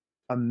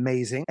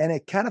 amazing. And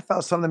it kind of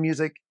felt some of the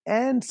music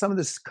and some of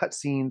the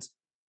cutscenes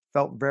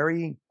felt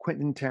very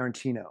Quentin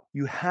Tarantino.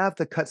 You have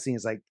the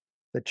cutscenes like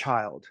the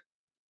child,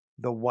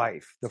 the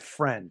wife, the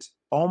friend,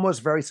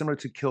 almost very similar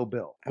to Kill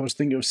Bill. I was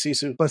thinking of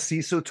Sisu. But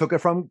Sisu took it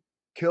from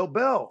Kill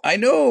Bill. I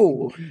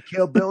know.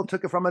 Kill Bill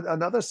took it from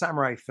another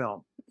samurai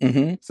film.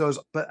 Hmm. So,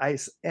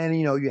 and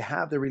you know, you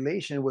have the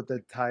relation with the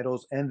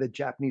titles and the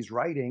Japanese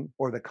writing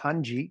or the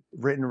kanji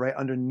written right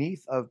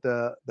underneath of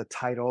the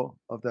title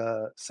of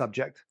the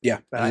subject. Yeah,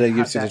 But and I that have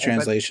gives you the that, but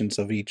translations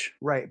of each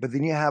right. But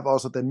then you have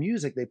also the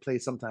music they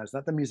played sometimes,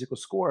 not the musical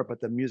score, but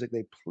the music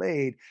they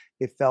played.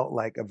 It felt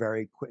like a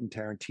very Quentin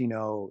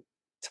Tarantino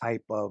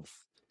type of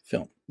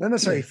film. not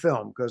necessarily Yeah.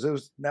 film, because it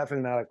was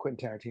definitely not a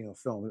Quentin Tarantino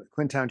film.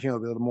 Quentin Tarantino would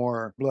be a little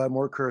more blood,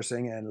 more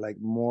cursing, and like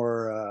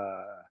more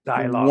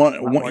dialogue,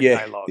 a lot more Yeah,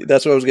 dialogue.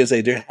 that's what I was gonna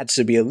say. There had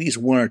to be at least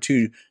one or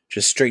two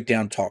just straight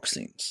down talk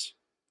scenes.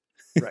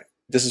 Right.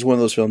 This is one of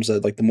those films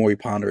that, like, the more you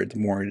ponder it, the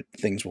more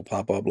things will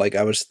pop up. Like,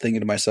 I was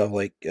thinking to myself,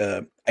 like,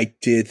 I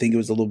did think it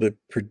was a little bit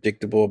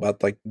predictable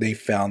about, like, they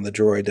found the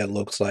droid that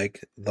looks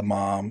like the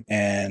mom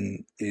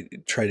and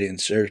it tried to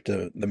insert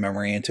the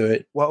memory into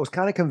it. Well, it was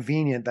kind of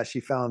convenient that she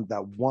found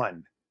that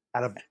one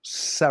out of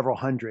several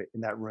hundred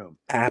in that room.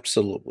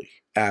 Absolutely,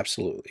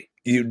 absolutely.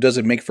 Does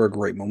it make for a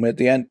great moment at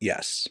the end?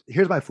 Yes.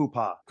 Here's my faux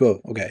pas.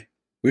 Cool. Okay,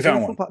 we Here's a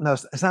found faux one. pas.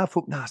 No, it's not a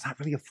faux. No, it's not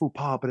really a faux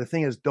pas. But the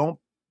thing is, don't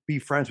be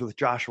friends with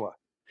Joshua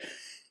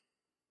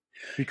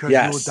because you'll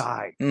Yes.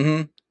 die.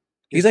 Mm-hmm.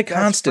 He's His like best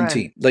friend.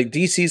 Constantine, like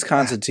DC's Yeah.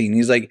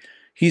 Constantine.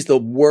 He's the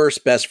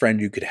worst best friend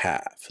you could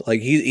have.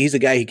 Like he's a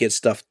guy who gets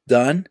stuff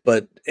done,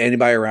 but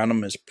anybody around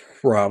him is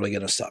probably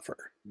gonna suffer.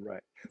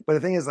 Right. But the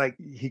thing is, like,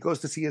 he goes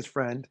to see his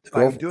friend. The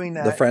By doing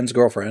that, the friend's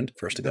girlfriend,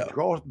 first to the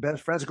go.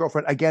 best friend's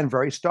girlfriend, again,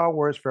 very Star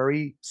Wars,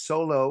 very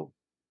Solo,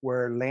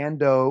 where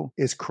Lando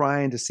is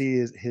crying to see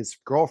his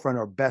girlfriend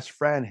or best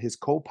friend, his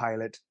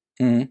co-pilot,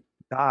 Mhm.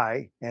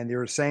 die. And they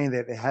were saying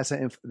that they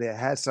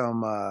had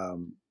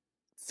some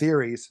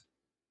theories,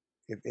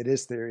 if it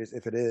is theories,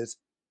 if it is,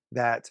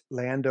 that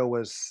Lando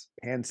was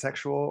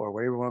pansexual or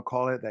whatever you want to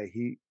call it, that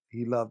he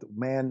loved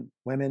man,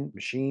 women,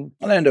 machine.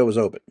 Orlando was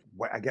open.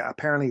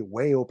 Apparently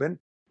way open.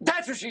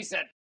 That's what she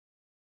said.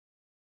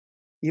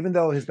 Even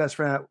though his best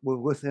friend was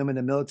with him in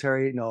the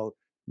military, you know,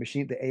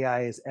 machine, the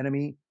AI is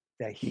enemy,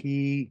 that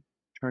he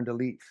turned a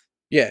leaf.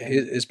 Yeah,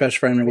 his best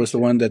friend was the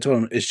one that told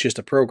him it's just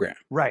a program.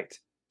 Right.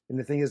 And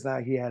the thing is now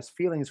he has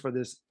feelings for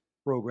this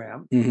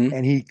program Mhm.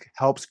 and he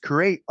helps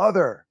create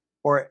other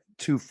or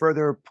to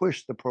further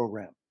push the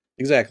program.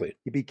 Exactly.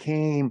 He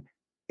became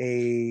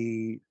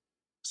a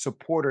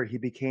supporter. He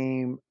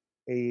became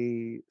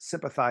a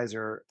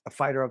sympathizer, a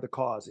fighter of the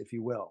cause, if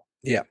you will.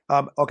 Yeah.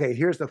 Okay,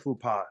 here's the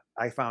faux pas.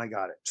 I finally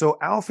got it. So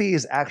Alfie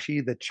is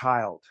actually the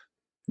child.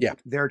 Yeah.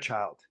 Their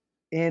child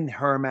in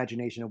her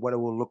imagination of what it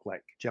will look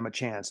like. Gemma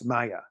Chan's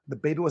Maya. The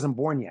baby wasn't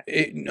born yet.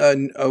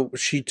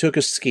 She took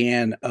a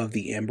scan of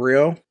the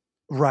embryo.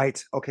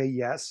 Right. Okay,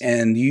 yes.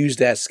 And used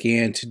that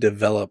scan to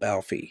develop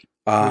Alfie.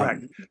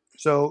 Correct.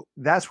 So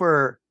that's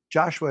where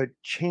Joshua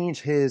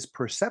changed his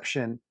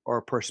perception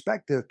or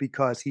perspective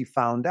because he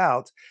found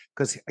out,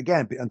 because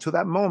again, until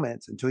that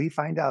moment, until he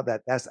find out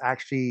that that's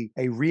actually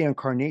a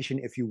reincarnation,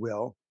 if you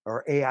will,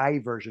 or AI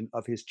version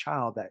of his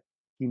child that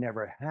he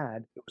never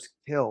had, it was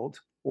killed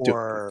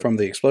or from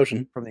the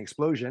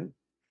explosion.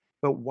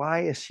 But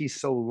why is she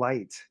so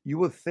light? You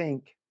would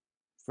think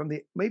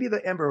maybe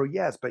the embryo,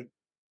 yes, but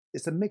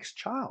it's a mixed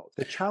child.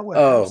 The child would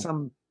have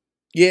some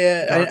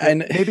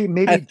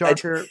maybe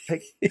darker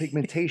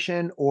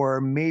pigmentation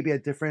or maybe a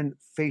different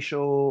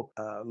facial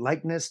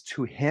likeness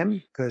to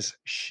him, because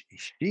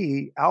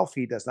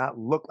Alfie does not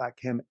look like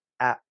him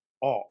at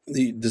all.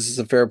 This is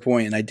a fair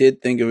point, and I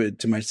did think of it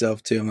to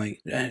myself too. I'm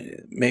like,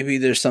 maybe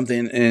there's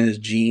something in his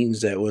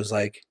genes that was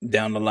like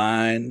down the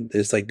line.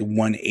 It's like the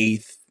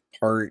 1/8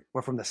 part.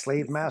 Or from the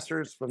slave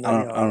masters. From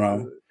I don't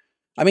know.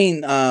 I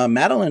mean,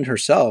 Madeline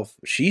herself,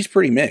 she's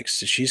pretty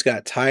mixed. She's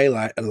got Thai,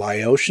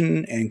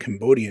 Laotian, and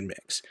Cambodian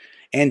mix,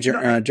 and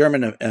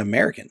German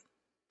American.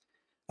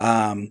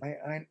 I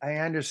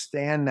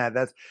understand that.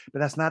 But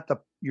that's not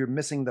you're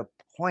missing the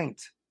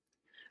point.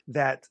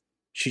 That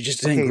she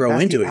just didn't grow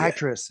into it.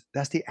 Actress.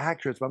 That's the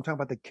actress. But I'm talking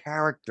about the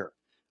character.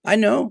 I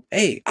know.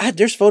 Hey,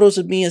 there's photos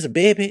of me as a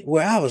baby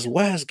where I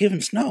was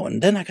giving snow,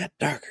 and then I got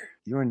darker.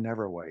 You were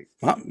never white.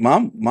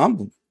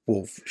 Mom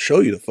will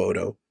show you the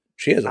photo.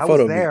 She has a photo.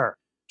 I was there.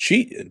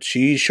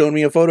 She showed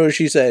me a photo.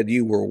 She said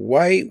you were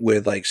white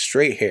with like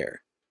straight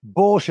hair.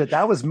 Bullshit.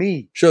 That was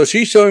me. So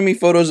she's showing me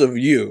photos of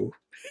you.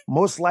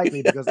 Most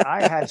likely because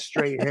I had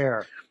straight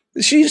hair.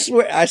 I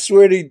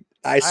swear to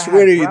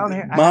you, brown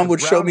hair. I mom had would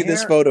show brown me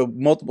this hair. photo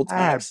multiple I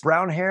had times.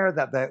 brown hair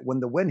that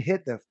when the wind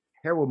hit, the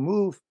hair would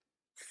move.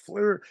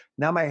 Fleur.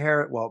 Now my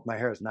hair, well, my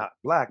hair is not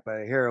black, but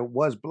my hair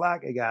was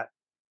black. It got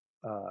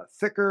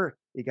thicker.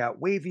 It got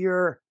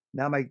wavier.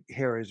 Now my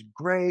hair is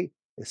gray.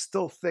 It's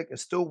still thick.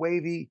 It's still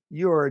wavy.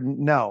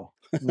 No.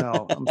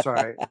 I'm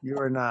sorry. You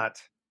are not.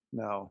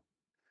 No.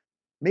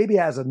 Maybe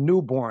as a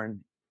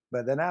newborn,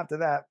 but then after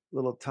that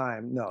little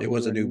time, no. It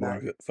was You a are not.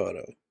 newborn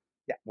photo.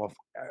 Yeah. Well,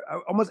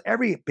 almost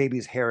every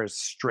baby's hair is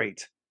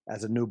straight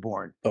as a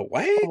newborn. But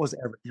white? Almost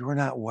every. You are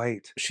not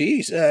white.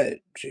 She said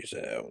I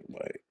was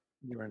white.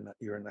 You are not.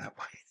 You are not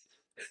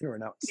white. You are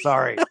not.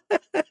 Sorry.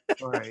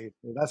 Sorry.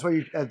 That's what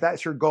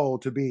that's your goal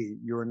to be.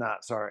 You are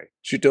not. Sorry.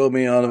 She told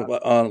me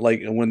on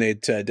like when they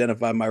to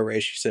identify my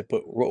race, she said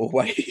put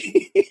white.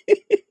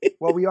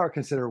 Well, we are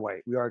considered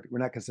white. We're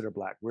not considered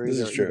black. We're This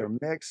is either true.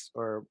 mixed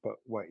or but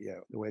white. Yeah,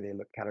 the way they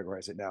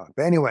categorize it now.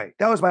 But anyway,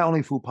 that was my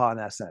only faux pas in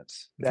that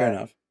sense. Fair That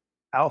enough.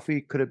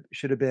 Alfie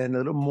should have been a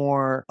little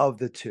more of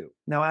the two.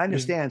 Now I Mhm.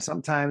 understand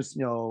sometimes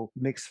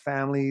mixed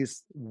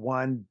families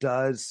one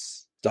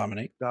does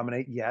Dominate.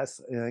 Yes.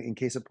 In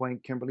case of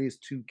point, Kimberly's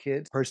two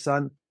kids. Her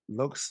son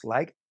looks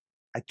like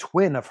a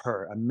twin of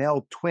her, a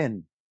male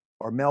twin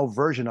or male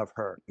version of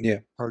her. Yeah.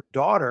 Her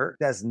daughter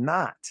does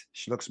not.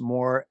 She looks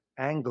more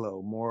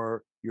Anglo,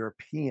 more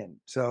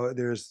European. So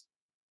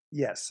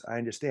yes, I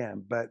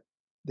understand, but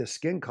the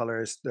skin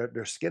color is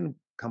their skin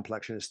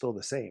complexion is still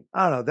the same.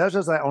 I don't know. That's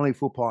just the only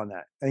faux pas on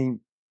that. I mean,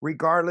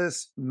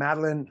 regardless,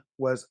 Madeline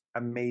was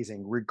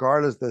amazing.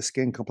 Regardless the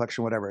skin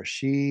complexion, whatever,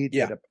 she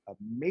did an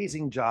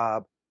amazing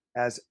job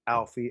as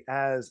Alfie,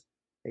 as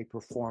a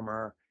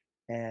performer,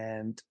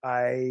 and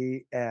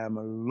I am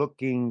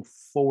looking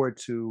forward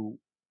to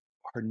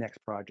her next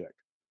project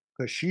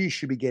because she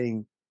should be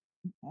getting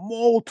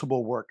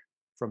multiple work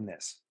from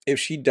this. If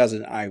she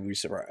doesn't, I would be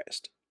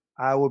surprised.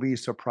 I will be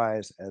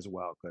surprised as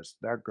well because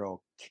that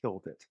girl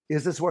killed it.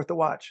 Is this worth the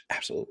watch?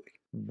 Absolutely.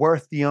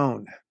 Worth the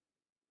own?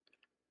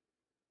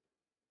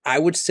 I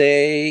would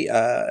say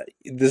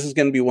this is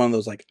going to be one of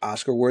those like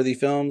Oscar-worthy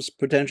films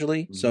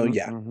potentially. So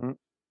yeah,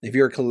 if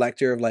you're a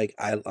collector of like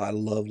I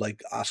love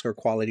like Oscar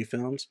quality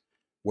films,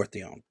 worth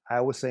the own.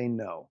 I would say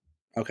no.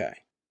 Okay.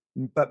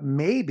 But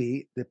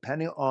maybe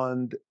depending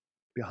on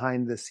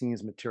behind the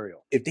scenes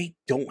material. If they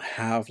don't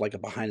have like a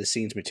behind the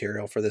scenes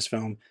material for this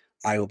film,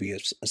 I will be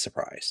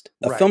surprised.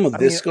 A Right. film of I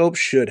this mean, scope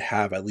should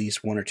have at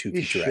least one or two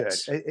it should.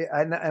 featurettes.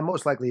 And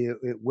most likely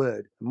it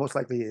would. Most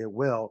likely it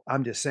will.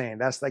 I'm just saying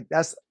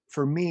that's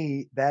for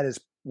me, that is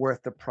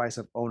worth the price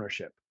of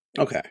ownership.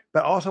 Okay.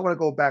 But also I want to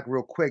go back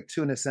real quick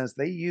too, in a sense,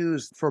 they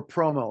used for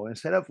promo,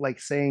 instead of like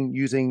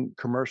using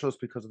commercials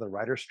because of the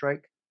writer's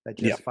strike that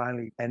just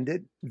finally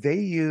ended, they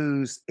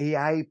use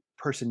AI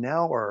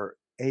personnel or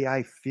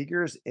AI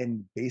figures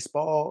in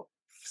baseball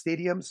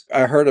stadiums.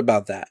 I heard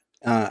about that.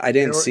 I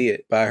didn't see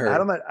it, but I heard.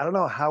 I don't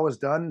know how it's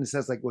done. It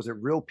says like, was it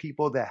real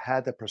people that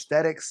had the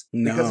prosthetics?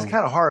 No. Because it's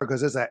kind of hard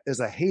because it's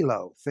a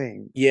halo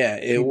thing. Yeah,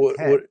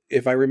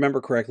 if I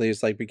remember correctly,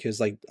 it's like because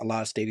like a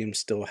lot of stadiums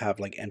still have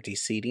like empty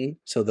seating,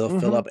 so they'll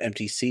fill up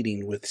empty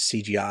seating with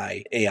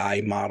CGI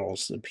AI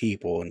models of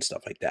people and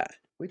stuff like that.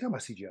 What are you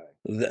talking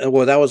about CGI?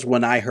 Well, that was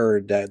when I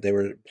heard that they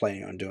were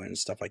planning on doing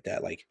stuff like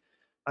that. Like,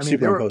 I mean,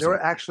 there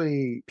were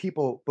actually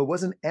people, but it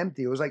wasn't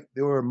empty. It was like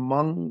they were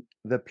among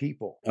the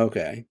people.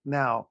 Okay.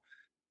 Now,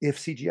 if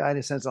CGI in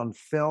a sense on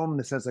film, in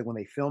the sense like when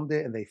they filmed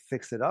it and they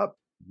fixed it up,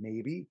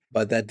 maybe.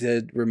 But that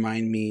did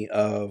remind me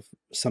of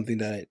something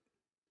that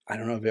I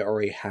don't know if it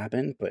already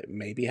happened, but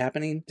maybe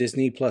happening.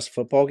 Disney Plus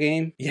football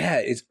game. Yeah,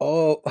 it's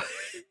all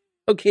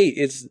okay.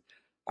 It's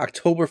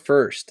October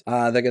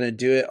 1st. They're gonna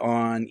do it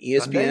on ESPN.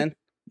 Sunday?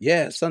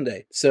 Yeah,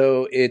 Sunday.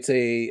 So it's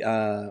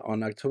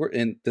on October,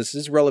 and this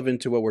is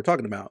relevant to what we're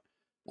talking about.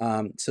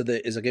 So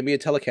there is going to be a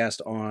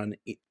telecast on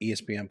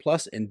ESPN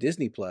Plus and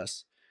Disney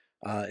Plus.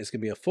 It's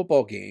going to be a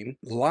football game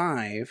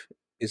live.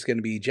 It's going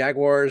to be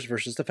Jaguars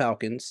versus the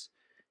Falcons,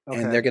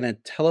 and they're going to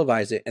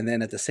televise it, and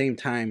then at the same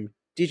time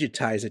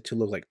digitize it to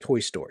look like Toy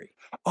Story.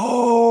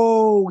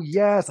 Oh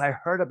yes, I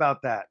heard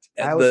about that.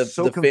 I was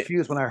so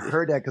confused when I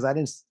heard that because I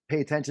didn't pay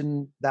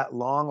attention that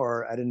long,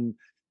 or I didn't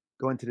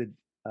go into the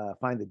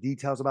find the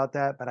details about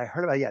that. But I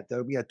heard about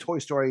there'll be a Toy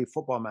Story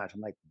football match.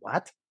 I'm like,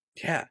 what?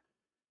 Yeah.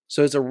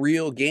 So it's a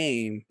real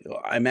game.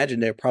 I imagine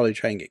they're probably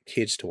trying to get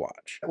kids to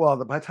watch. Well,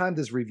 by the time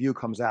this review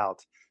comes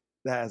out,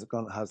 that has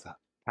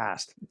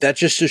passed. That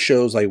just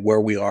shows like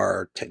where we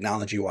are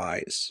technology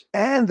wise.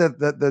 And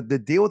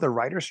the deal with the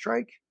writer's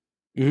strike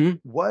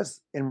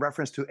was in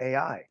reference to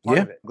AI. Part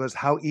of it, because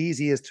how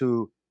easy it is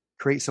to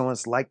create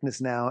someone's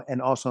likeness now,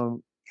 and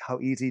also how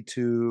easy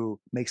to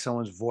make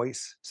someone's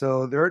voice.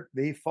 So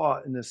they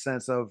fought in the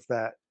sense of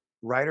that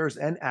writers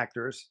and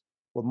actors,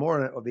 well,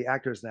 more of the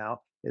actors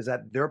now, is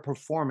that their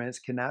performance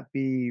cannot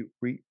be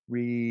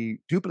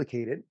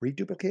reduplicated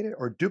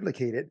or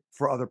duplicated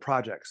for other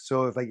projects.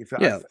 So if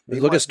Yeah, they look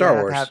at want, they Star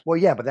have to have, Wars. well,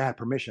 yeah, but they have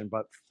permission,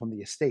 but from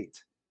the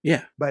estate.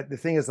 Yeah. But the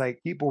thing is,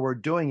 like, people were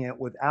doing it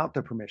without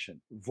the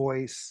permission,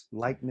 voice,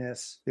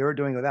 likeness. They were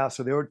doing it without.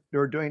 So they were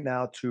doing it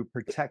now to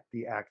protect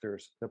the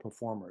actors, the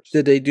performers.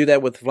 Did they do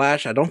that with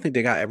Flash? I don't think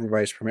they got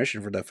everybody's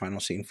permission for that final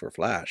scene for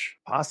Flash.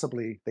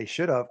 Possibly they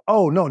should have.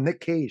 Oh no, Nick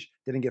Cage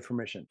didn't get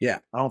permission. Yeah.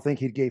 I don't think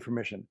he gave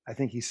permission. I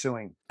think he's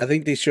suing. I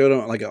think they showed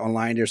him like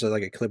online. There's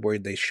like a clip where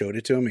they showed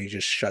it to him and he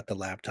just shut the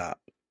laptop.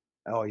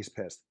 Oh, he's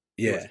pissed.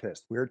 He Yeah. was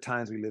pissed. Weird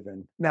times we live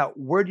in. Now,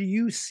 where do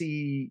you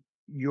see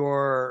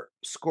your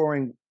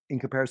scoring in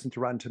comparison to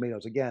Rotten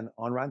Tomatoes? Again,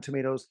 on Rotten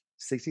Tomatoes,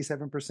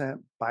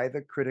 67% by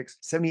the critics,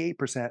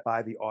 78%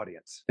 by the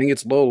audience. I think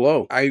it's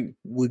low. I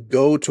would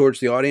go towards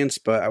the audience,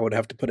 but I would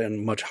have to put it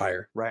in much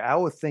higher. Right. I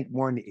would think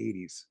more in the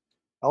 80s.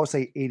 I would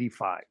say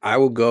 85. I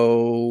will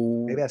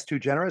go. Maybe that's too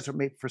generous or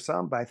maybe for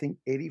some, but I think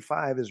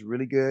 85 is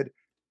really good.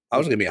 I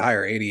was going to be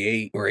higher,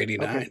 88 or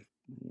 89. Okay.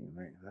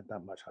 Right.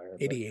 Not much higher.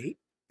 88?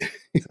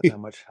 It's not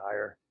much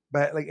higher.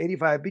 But like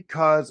 85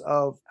 because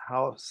of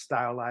how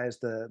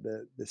stylized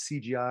the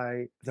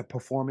CGI, the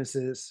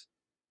performances.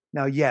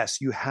 Now,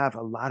 yes, you have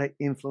a lot of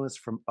influence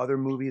from other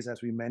movies,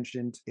 as we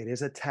mentioned. It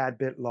is a tad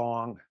bit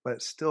long,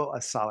 but still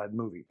a solid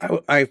movie.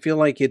 I feel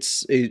like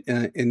it's,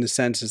 in the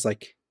sense, is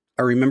like,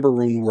 I remember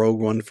when Rogue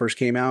One first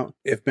came out.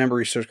 If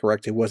memory serves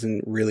correct, it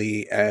wasn't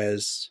really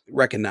as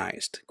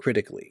recognized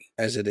critically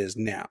as it is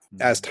now.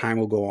 As time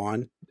will go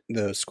on,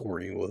 the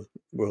scoring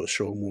will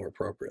show more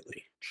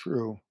appropriately.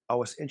 True. I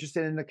was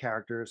interested in the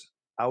characters.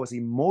 I was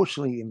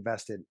emotionally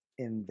invested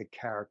in the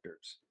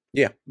characters.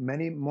 Yeah.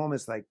 Many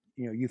moments, like,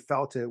 you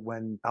felt it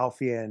when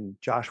Alfie and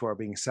Joshua are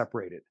being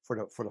separated for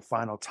the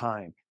final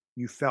time.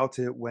 You felt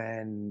it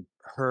when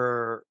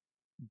her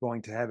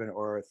going to heaven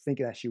or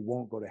thinking that she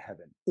won't go to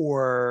heaven,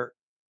 or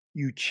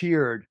you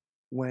cheered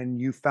when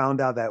you found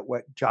out that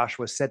what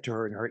Joshua said to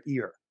her in her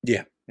ear.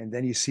 Yeah. And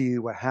then you see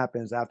what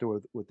happens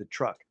afterward with the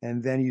truck.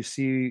 And then you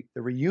see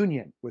the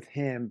reunion with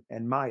him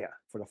and Maya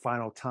for the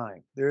final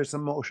time. There's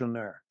emotion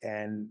there.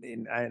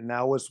 And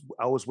I was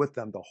with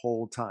them the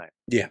whole time.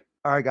 Yeah.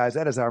 All right, guys,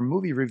 that is our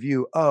movie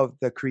review of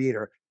The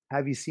Creator.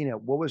 Have you seen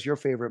it? What was your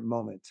favorite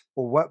moment?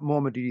 Or what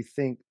moment do you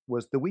think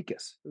was the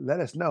weakest? Let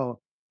us know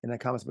in the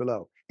comments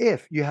below.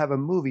 If you have a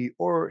movie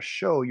or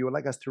show you would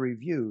like us to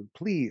review,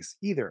 please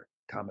either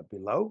comment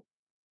below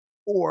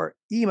or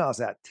email us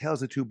at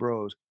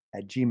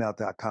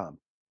talesoftvbros@gmail.com.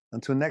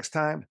 Until next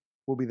time,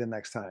 we'll be the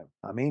next time.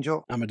 I'm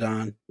Angel. I'm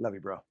Adon. Love you,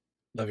 bro.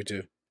 Love you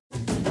too.